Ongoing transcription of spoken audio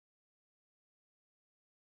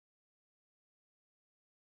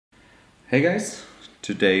Hey guys,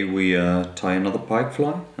 today we tie another pike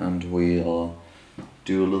fly and we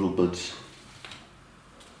do a little bit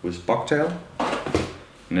with bucktail.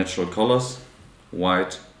 Natural colors,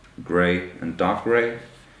 white, grey and dark grey,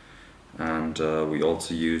 and we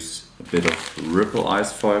also use a bit of ripple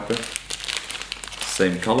ice fiber,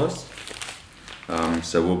 same colors.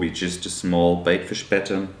 So will be just a small baitfish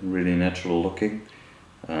pattern, really natural looking,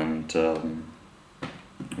 and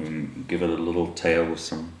we give it a little tail with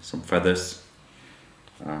some feathers,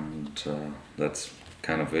 and that's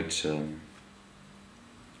kind of it.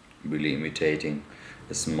 Really imitating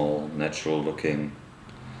a small natural looking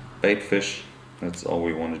baitfish. That's all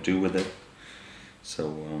we want to do with it.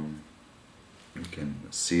 So you can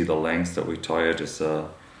see the length that we tie it is the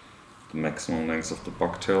maximum length of the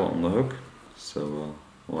bucktail on the hook. So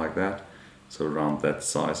like that. So around that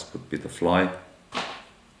size would be the fly.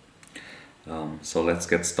 So let's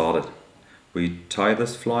get started. We tie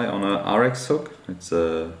this fly on a Ahrex hook. It's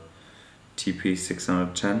a TP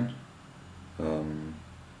 610.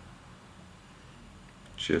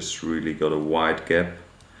 Just really got a wide gap.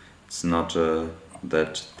 It's not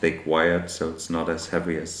that thick wired, so it's not as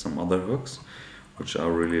heavy as some other hooks, which I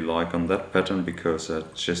really like on that pattern because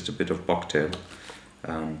it's just a bit of bucktail,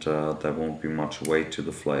 and there won't be much weight to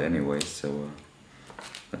the fly anyway, so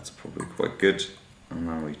that's probably quite good. And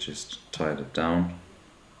now we just tied it down.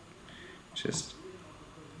 Just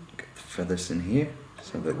get the feathers in here,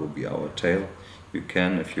 so that will be our tail. You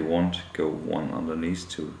can, if you want, go one underneath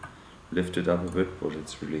to lift it up a bit, but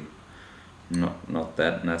it's really not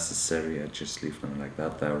that necessary. I just leave them like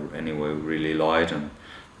that. They're anyway really light and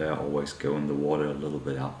they always go in the water a little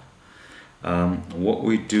bit up. What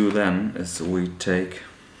we do then is we take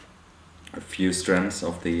a few strands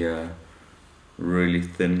of the really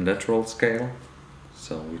thin lateral scale.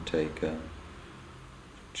 So we take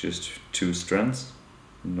just 2 strands,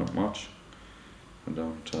 not much. I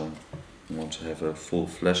don't want to have a full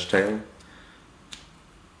flesh tail.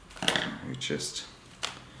 We just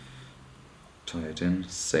tie it in,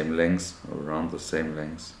 same length, around the same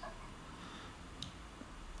length.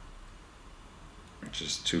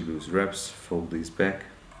 Just 2 loose wraps, fold these back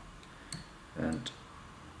and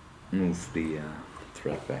move the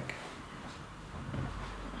thread back.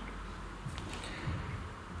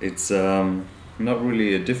 It's not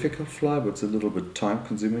really a difficult fly, but it's a little bit time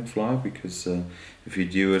consuming fly, because if you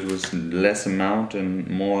do it with less amount and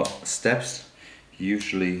more steps,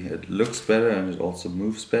 usually it looks better and it also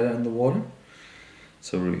moves better in the water.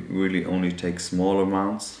 So we really only take small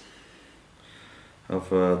amounts of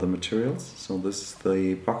the materials. So this is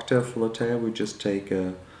the bucktail fuller tail. We just take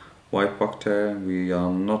a white bucktail. We are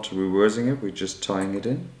not reversing it, we're just tying it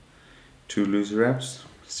in. 2 loose wraps.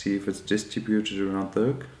 See if it's distributed around the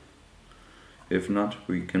hook. If not,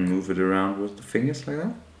 we can move it around with the fingers like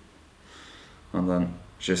that. And then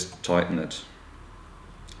just tighten it.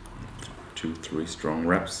 2-3 strong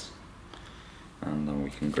wraps. And then we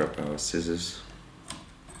can grab our scissors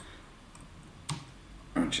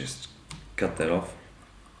and just cut that off.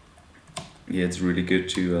 Yeah, it's really good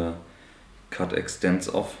to cut extents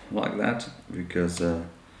off like that, because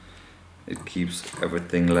it keeps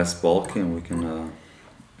everything less bulky and we can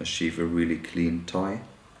achieve a really clean tie.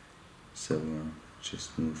 So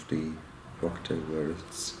just move the bucktail where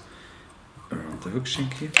it's around the hook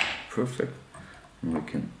shank here. Perfect. And we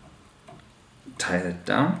can tie it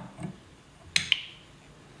down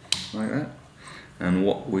like that. And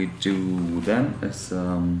what we do then is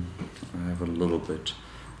I have a little bit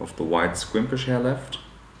of the white Squimpish hair left.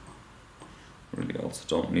 Really also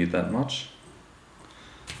don't need that much.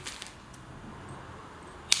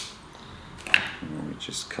 And then we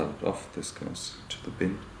just cut it off. This goes to the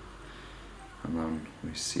bin. And then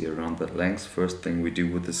we see around that length. First thing we do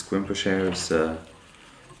with the Squimpish hair is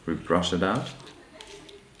we brush it out.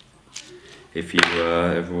 If you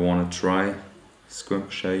ever want to try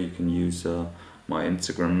Squimpish hair, you can use my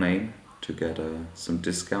Instagram name to get some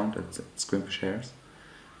discount at Squimpish Hairs.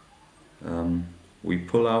 We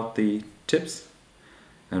pull out the tips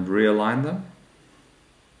and realign them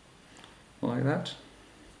like that,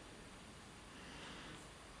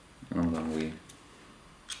 and then we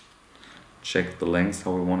check the length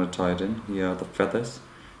how we want to tie it in. Here are the feathers,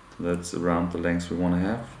 so that's around the length we want to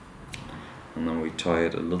have, and then we tie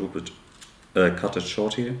it a little bit, cut it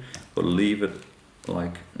short here, but leave it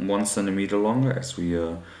like 1 centimeter longer, as we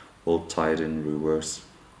will tie it in reverse.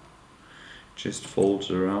 Just fold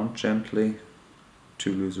it around gently,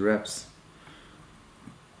 2 loose wraps.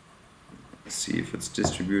 See if it's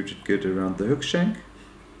distributed good around the hook shank.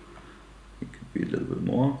 It could be a little bit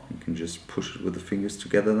more. You can just push it with the fingers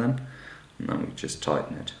together then, and then we just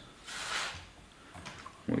tighten it.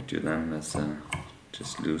 What we do then is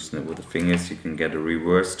just loosen it with the fingers. You can get a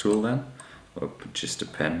reverse tool then, or put just a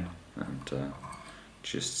pen and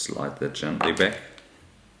just slide that gently back,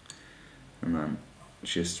 and then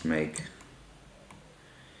just make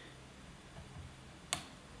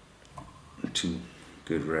 2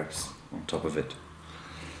 good reps on top of it.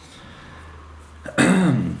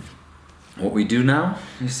 What we do now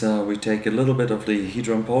is we take a little bit of the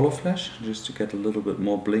Hedron polo flesh just to get a little bit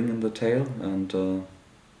more bling in the tail, and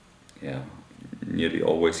yeah, nearly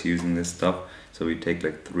always using this stuff. So we take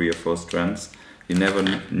like 3 or 4 strands. You never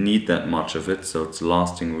need that much of it, so it's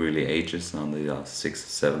lasting really ages. On the 6 or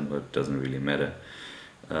 7, but it doesn't really matter.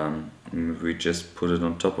 We just put it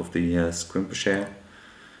on top of the Squimpish Hair.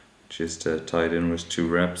 Just tie it in with 2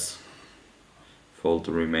 reps. Fold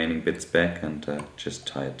the remaining bits back and just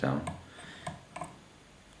tie it down.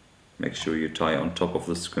 Make sure you tie on top of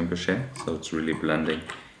the Squimpish Hair, so it's really blending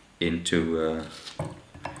into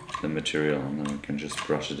the material, and then we can just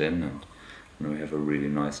brush it in, and then we have a really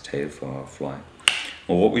nice tail for our fly.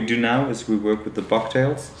 Well, what we do now is we work with the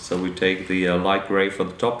bucktails. So we take the light gray for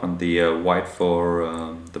the top and the white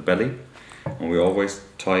for the belly, and we always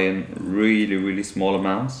tie in really small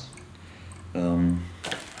amounts.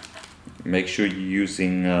 Make sure you're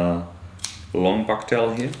using long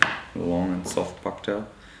bucktail here. Long and soft bucktail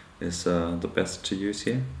is the best to use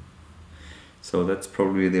here. So that's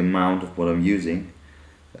probably the amount of what I'm using.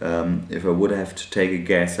 If I would have to take a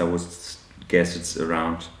guess, I would guess it's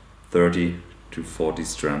around 30 to 40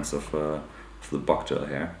 strands of the bucktail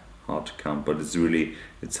hair. Hard to count, but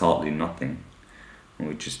it's hardly nothing. And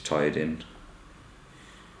we just tie it in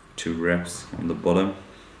 2 reps on the bottom,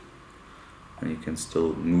 and you can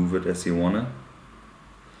still move it as you wanna.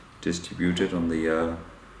 Distribute it on the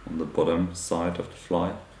bottom side of the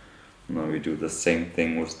fly. Now we do the same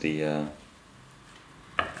thing with the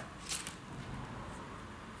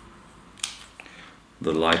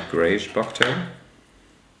light grayish bucktail.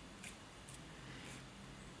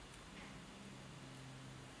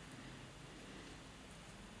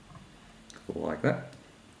 Like that.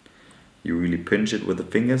 You really pinch it with the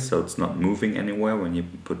fingers so it's not moving anywhere when you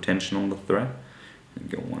put tension on the thread. And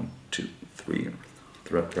go 1, 2, 3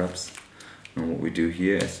 thread reps. And what we do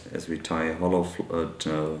here is, as we tie a hollow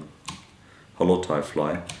tie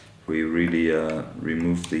fly, we really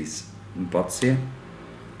remove these butts here,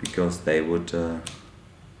 because they would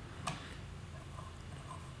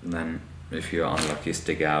then, if you're unlucky,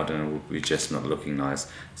 stick out and it would be just not looking nice.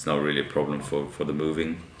 It's not really a problem for the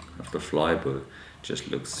moving of the fly, but it just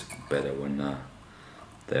looks better when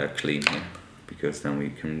they are clean here, because then we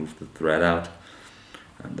can move the thread out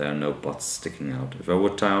and there are no butts sticking out. If I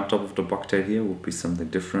would tie on top of the bucktail here, it would be something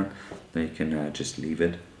different. Then you can just leave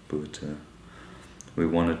it, but we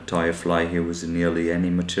want to tie a fly here with nearly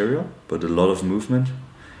any material, but a lot of movement,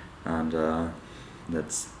 and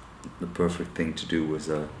that's the perfect thing to do with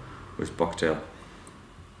bucktail.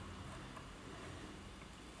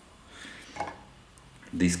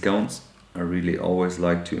 These cones, I really always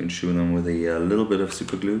like to ensure them with a little bit of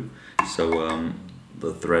super glue, so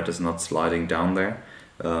the thread is not sliding down there.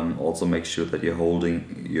 Also make sure that you're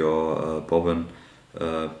holding your bobbin,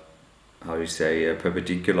 how do you say,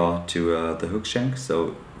 perpendicular to the hook shank,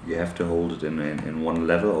 so you have to hold it in one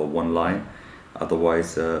level or one line,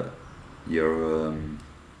 otherwise your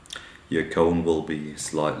cone will be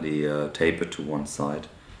slightly tapered to one side.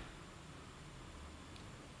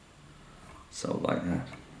 So like that.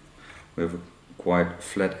 We have a quite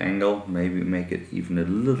flat angle, maybe make it even a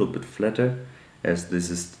little bit flatter, as this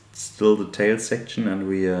is still the tail section, and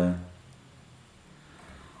we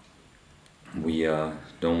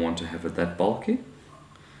don't want to have it that bulky,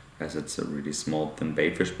 as it's a really small thin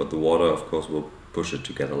baitfish, but the water of course will push it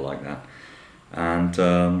together like that. And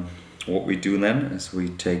what we do then is we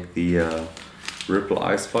take the ripple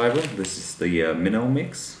ice fiber. This is the minnow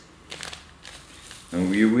mix, and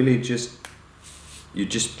we really just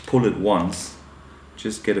pull it once,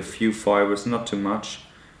 just get a few fibers, not too much,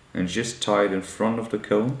 and just tie it in front of the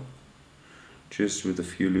cone, just with a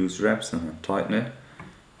few loose wraps, and then tighten it,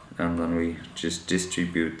 and then we just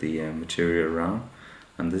distribute the material around,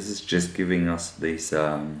 and this is just giving us this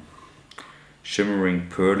shimmering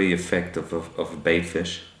pearly effect of a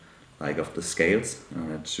baitfish, like of the scales,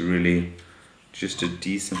 and it's really just a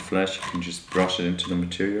decent flash. You can just brush it into the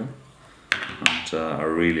material, and I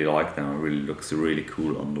really like them. It really looks really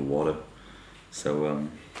cool underwater. So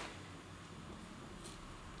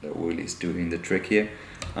that really is doing the trick here,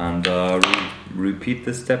 and repeat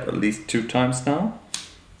this step at least 2 times now.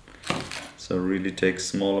 So really take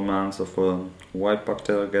small amounts of white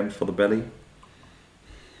bucktail again for the belly.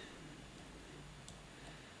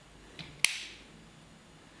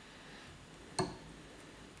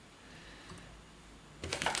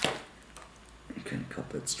 can cut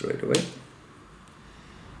that straight away.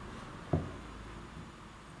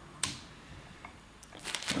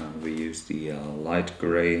 We use the light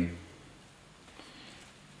gray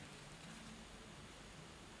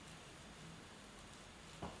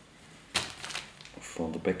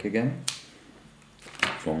from the back again.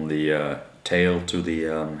 From the tail to the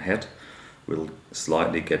head will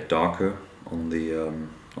slightly get darker on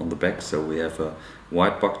the back, so we have a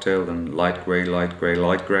white bucktail, then light gray, light gray,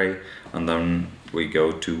 light gray, and then we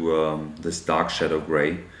go to this dark shadow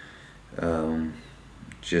gray,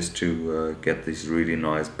 just to get this really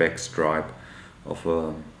nice back stripe of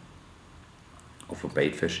a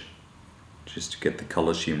baitfish, just to get the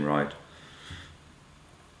color scheme right.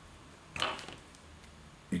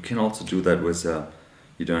 You can also do that with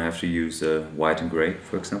you don't have to use white and gray,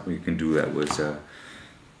 for example. You can do that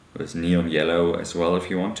with neon yellow as well if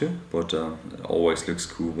you want to, but it always looks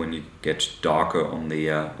cool when you get darker on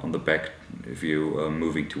the back if you are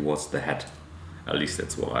moving towards the head. At least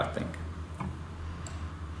that's what I think.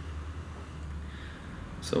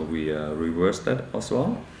 So we reverse that as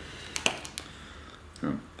well.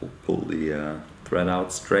 Pull the thread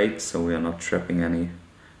out straight, so we are not trapping any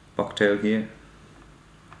bucktail here.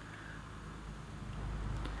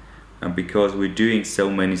 And because we're doing so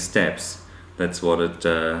many steps, that's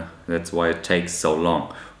why it takes so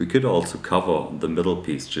long. We could also cover the middle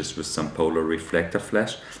piece just with some polar reflector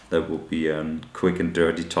flash. That would be a quick and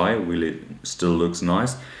dirty tie. Really still looks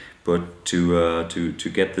nice, but to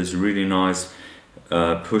get this really nice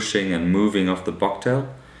pushing and moving of the bucktail,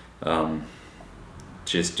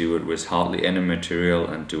 just do it with hardly any material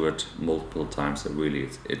and do it multiple times. So really,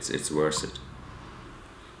 it's worth it.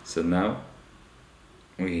 So now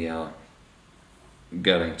we are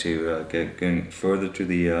going further to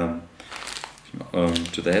the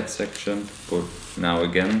head section, but now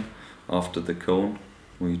again after the cone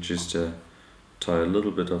we just tie a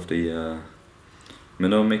little bit of the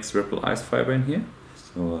minnow mixed ripple ice fiber in here,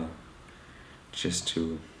 so just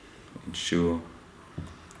to ensure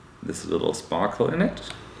this little sparkle in it,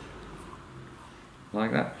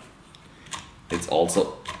 like that. It's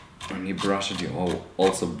also, when you brush it, you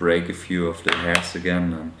also break a few of the hairs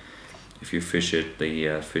again, and if you fish it,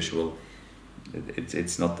 the fish will,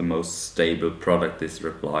 it's not the most stable product, this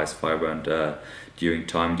ripple ice fiber, and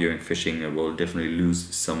during fishing it will definitely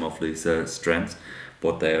lose some of these strands,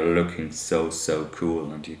 but they are looking so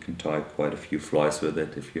cool, and you can tie quite a few flies with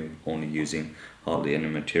it if you're only using hardly any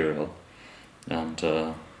material. And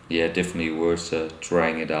yeah, definitely worth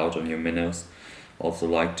trying it out on your minnows. Also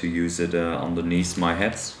like to use it underneath my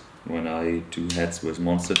heads when I do heads with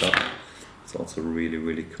monster duck. It's also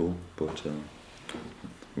really cool, but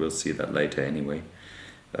we'll see that later anyway.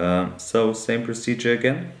 So same procedure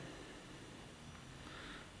again.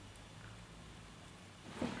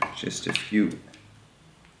 Just a few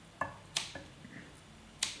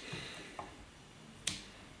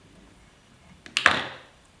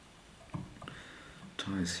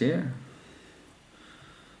ties here,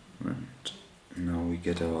 and now we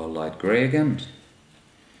get our light gray again.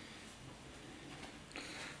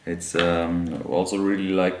 It's also really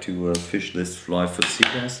like to fish this fly for sea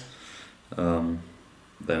bass.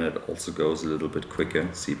 Then it also goes a little bit quicker,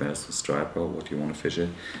 sea bass, striper, what you want to fish it,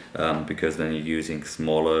 because then you're using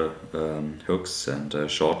smaller hooks and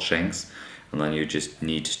short shanks, and then you just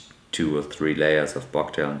need 2 or 3 layers of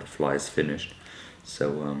bucktail and the fly is finished.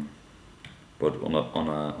 So, but on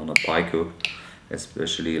a pike hook,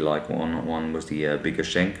 especially like one with the bigger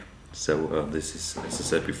shank. So this is, as I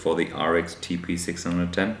said before, the Ahrex TP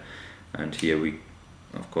 610, and here we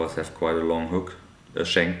of course have quite a long hook, a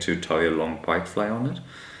shank to tie a long pike fly on it,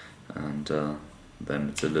 and then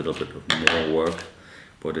it's a little bit more work,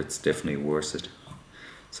 but it's definitely worth it.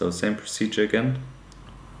 So same procedure again,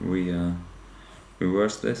 we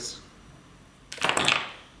reverse this.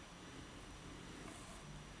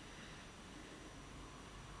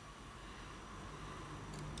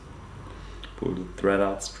 Pull the thread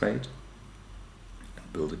out straight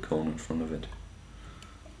and build a cone in front of it.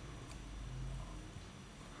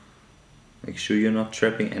 Make sure you're not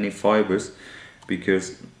trapping any fibers,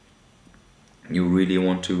 because you really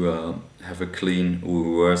want to have a clean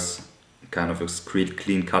reverse, kind of a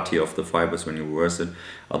clean cut here of the fibers when you reverse it.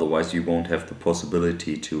 Otherwise you won't have the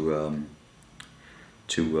possibility to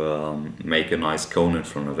make a nice cone in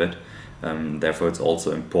front of it. Therefore it's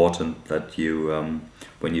also important that you,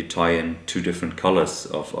 when you tie in 2 different colors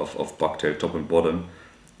of bucktail, top and bottom,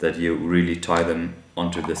 that you really tie them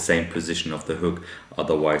onto the same position of the hook.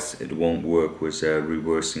 Otherwise it won't work with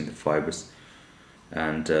reversing the fibers.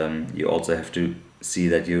 And you also have to see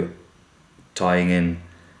that you're tying in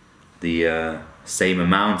the same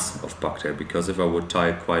amounts of bucktail, because if I would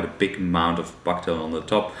tie quite a big amount of bucktail on the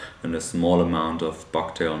top and a small amount of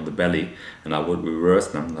bucktail on the belly, and I would reverse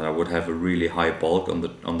them, then I would have a really high bulk on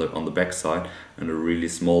the back side and a really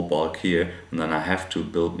small bulk here, and then I have to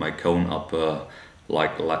build my cone up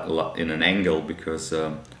like in an angle, because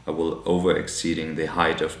I will over exceeding the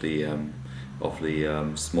height of the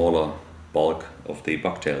smaller bulk of the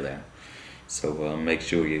bucktail there. So make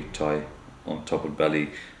sure you tie on top of belly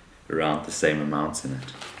around the same amounts in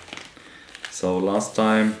it. So last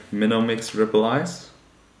time, minnow mix ripple eyes,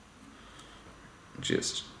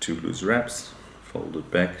 just 2 loose wraps, fold it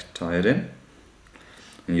back, tie it in,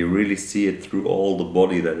 and you really see it through all the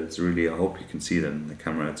body that it's really, I hope you can see that in the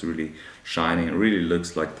camera, it's really shining. It really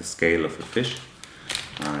looks like the scale of a fish.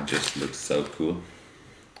 It just looks so cool.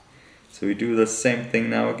 So we do the same thing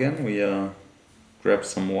now again. We grab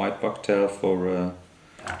some white bucktail for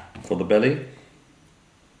the belly.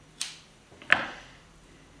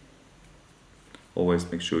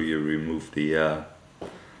 Always make sure you remove the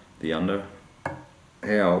under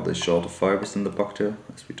hair or the shorter fibers in the bucktail,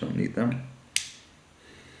 as we don't need them.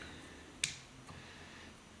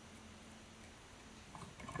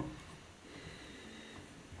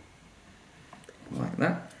 Like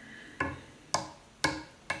that.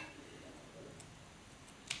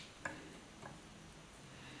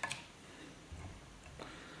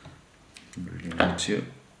 Really need to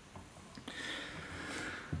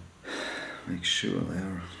make sure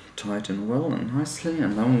they're tight and well and nicely,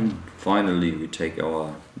 and then finally we take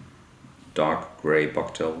our dark grey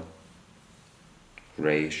bucktail,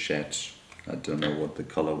 grey shad, I don't know what the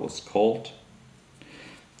color was called,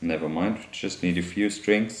 never mind, we just need a few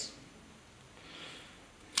strings.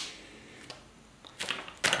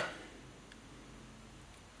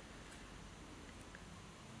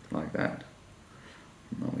 Like that.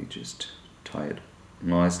 Now we just tie it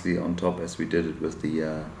nicely on top as we did it with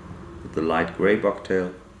the light grey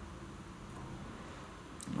bucktail,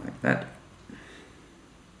 like that.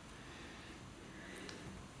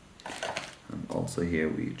 And also here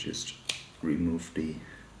we just remove the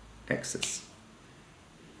excess.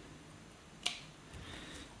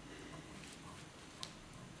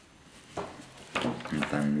 And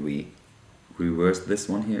then we reverse this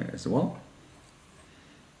one here as well.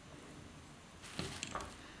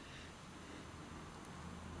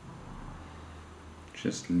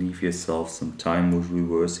 Just leave yourself some time with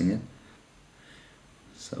reversing it.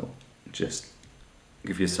 So just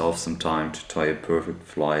give yourself some time to tie a perfect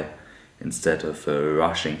fly instead of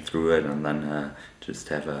rushing through it and then just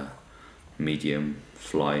have a medium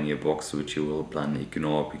fly in your box which you will then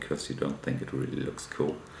ignore because you don't think it really looks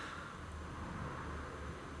cool.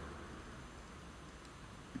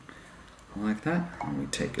 Like that. And we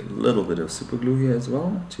take a little bit of super glue here as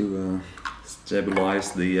well to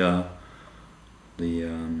stabilize the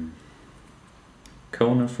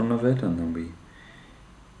cone in front of it, and then we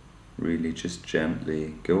really just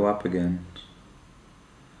gently go up again,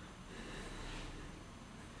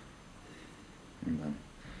 and then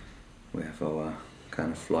we have our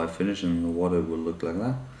kind of fly finish, and the water will look like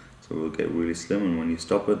that. So it will get really slim, and when you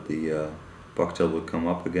stop it, the bucktail will come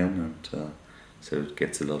up again, and so it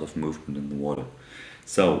gets a lot of movement in the water.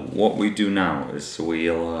 So what we do now is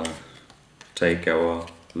we'll take our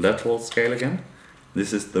lateral scale again.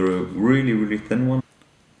 This is the really thin one.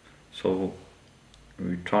 So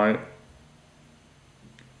we tie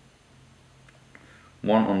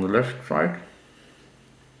one on the left side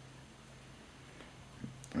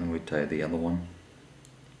and we tie the other one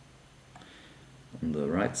on the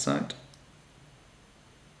right side.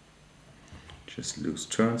 Just loose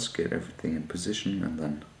turns, get everything in position, and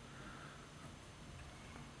then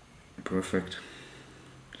perfect.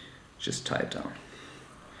 Just tie it down.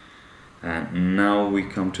 And now we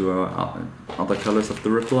come to our other colors of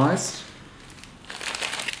the ripple eyes.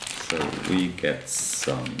 So we get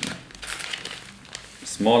some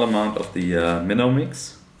small amount of the minnow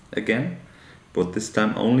mix again, but this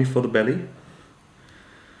time only for the belly.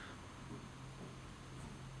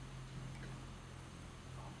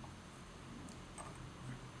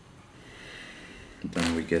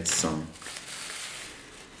 Then we get some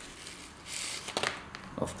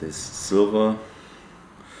of this silver,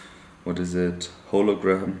 what is it,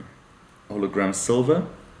 hologram silver.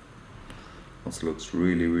 Also looks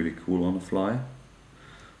really cool on a fly.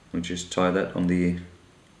 We just tie that on the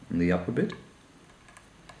upper bit.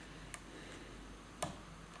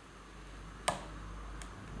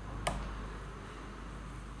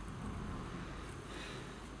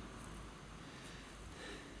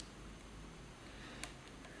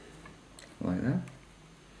 Like that.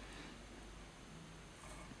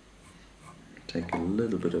 take a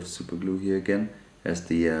little bit of super glue here again, as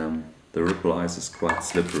the ripple ice is quite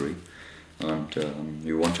slippery, and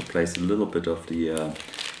you want to place a little bit of the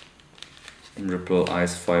ripple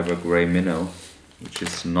ice fiber gray minnow, which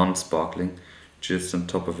is non-sparkling, just on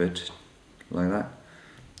top of it, like that,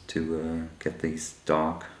 to get these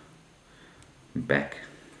dark back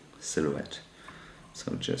silhouette.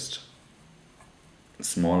 So just a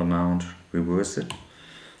small amount, reverse it,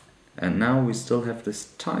 and now we still have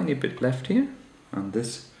this tiny bit left here, and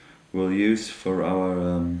this we'll use for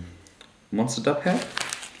our monster dub hair.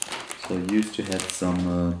 So I used to have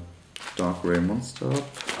some dark gray monster dub.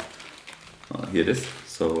 Here it is.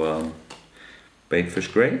 So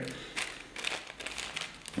Baitfish gray,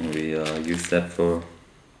 and we use that for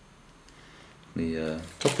the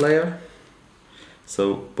top layer.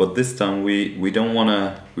 So, but this time we don't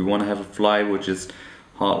wanna, we wanna have a fly which is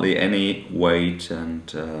hardly any weight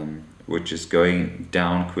and which is going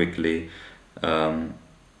down quickly.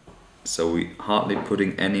 So we hardly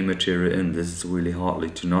putting any material in. This is really hardly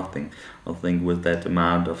to nothing. I think with that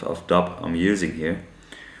amount of dub I'm using here,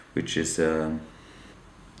 which is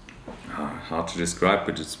hard to describe,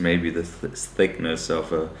 but it's maybe the thickness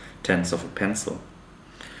of a tenth of a pencil.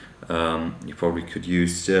 You probably could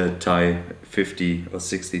use tie 50 or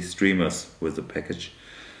 60 streamers with the package,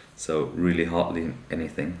 so really hardly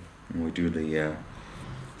anything. And we do the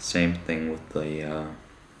same thing with the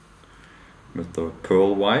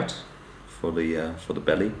pearl white for the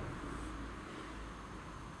belly.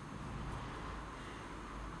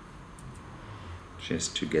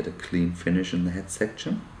 Just to get a clean finish in the head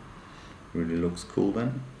section. Really looks cool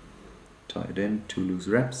then. Tie it in, 2 loose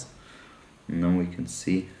wraps, and then we can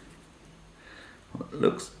see how it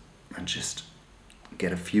looks, and just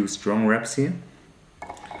get a few strong wraps here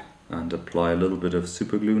and apply a little bit of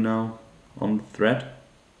super glue now on the thread,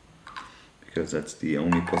 because that's the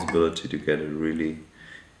only possibility to get it really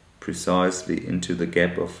precisely into the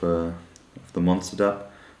gap of the monster dub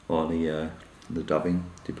or the dubbing,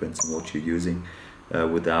 depends on what you're using,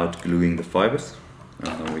 without gluing the fibers.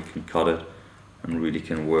 And then we can cut it and really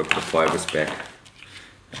can work the fibers back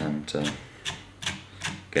and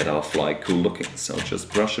get our fly cool looking. So just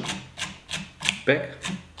brush it back.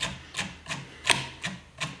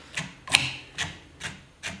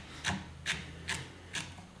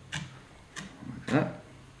 Like that.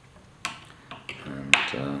 And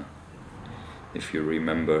if you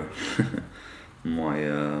remember my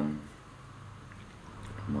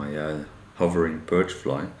hovering perch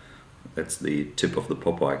fly, that's the tip of the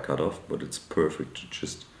popeye I cut off, but it's perfect to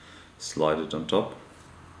just slide it on top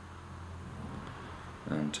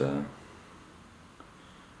and to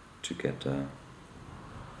get a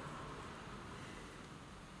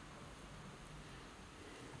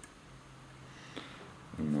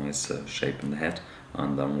nice shape in the head.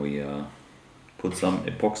 And then we put some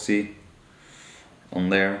epoxy on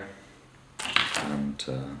there and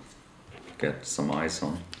get some ice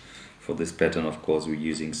on. For this pattern, of course, we're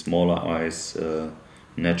using smaller ice,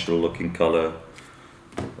 natural looking color.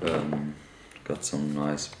 Got some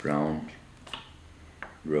nice brown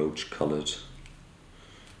roach colored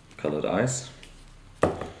ice, so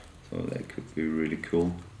that could be really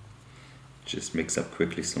cool. Just mix up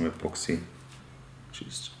quickly some epoxy,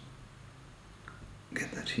 just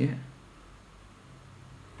get that here,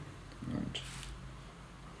 and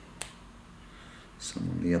some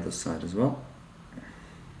on the other side as well.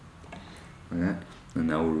 Like that. And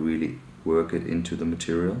now we really work it into the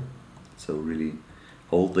material. So really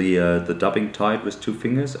hold the dubbing tight with 2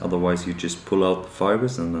 fingers, otherwise you just pull out the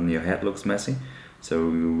fibers and then your head looks messy. So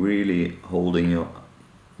you're really holding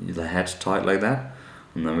the head tight like that,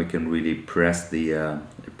 and then we can really press the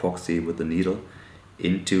epoxy with the needle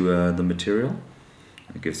into the material.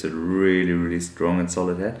 It gives it a really strong and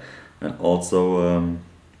solid head, and also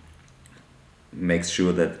makes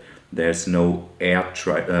sure that there's no air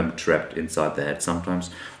trapped inside the head. Sometimes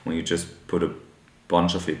when you just put a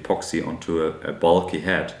bunch of epoxy onto a bulky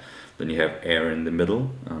head, then you have air in the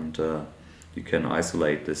middle, and you can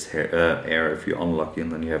isolate this air if you're unlucky,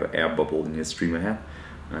 and then you have an air bubble in your streamer head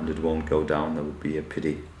and it won't go down. That would be a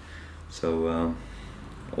pity. So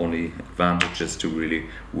only advantage is to really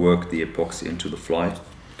work the epoxy into the fly.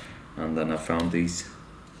 And then I found these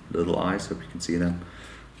little eyes, hope you can see them.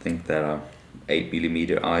 I think they are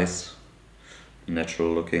 8mm eyes,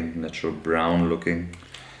 natural looking, natural brown looking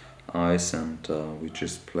eyes, and we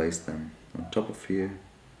just place them on top of here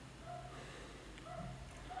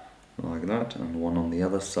like that, and one on the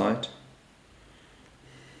other side.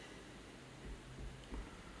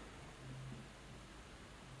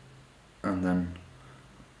 And then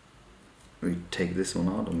we take this one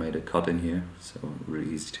out. I made a cut in here, so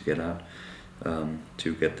really easy to get out.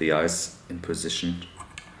 to get the ice in position.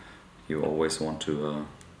 You always want to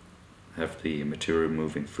have the material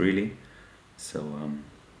moving freely, so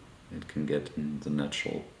it can get in the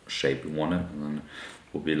natural shape you want it, and then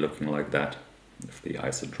it will be looking like that if the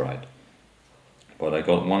ice is dried. But I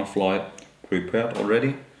got one fly prepared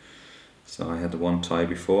already, so I had one tie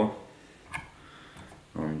before,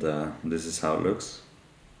 and this is how it looks.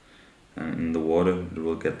 And in the water it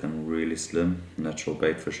will get them really slim, natural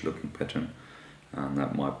baitfish looking pattern, and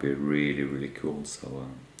that might be really cool. So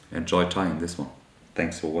enjoy tying this one.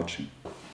 Thanks for watching.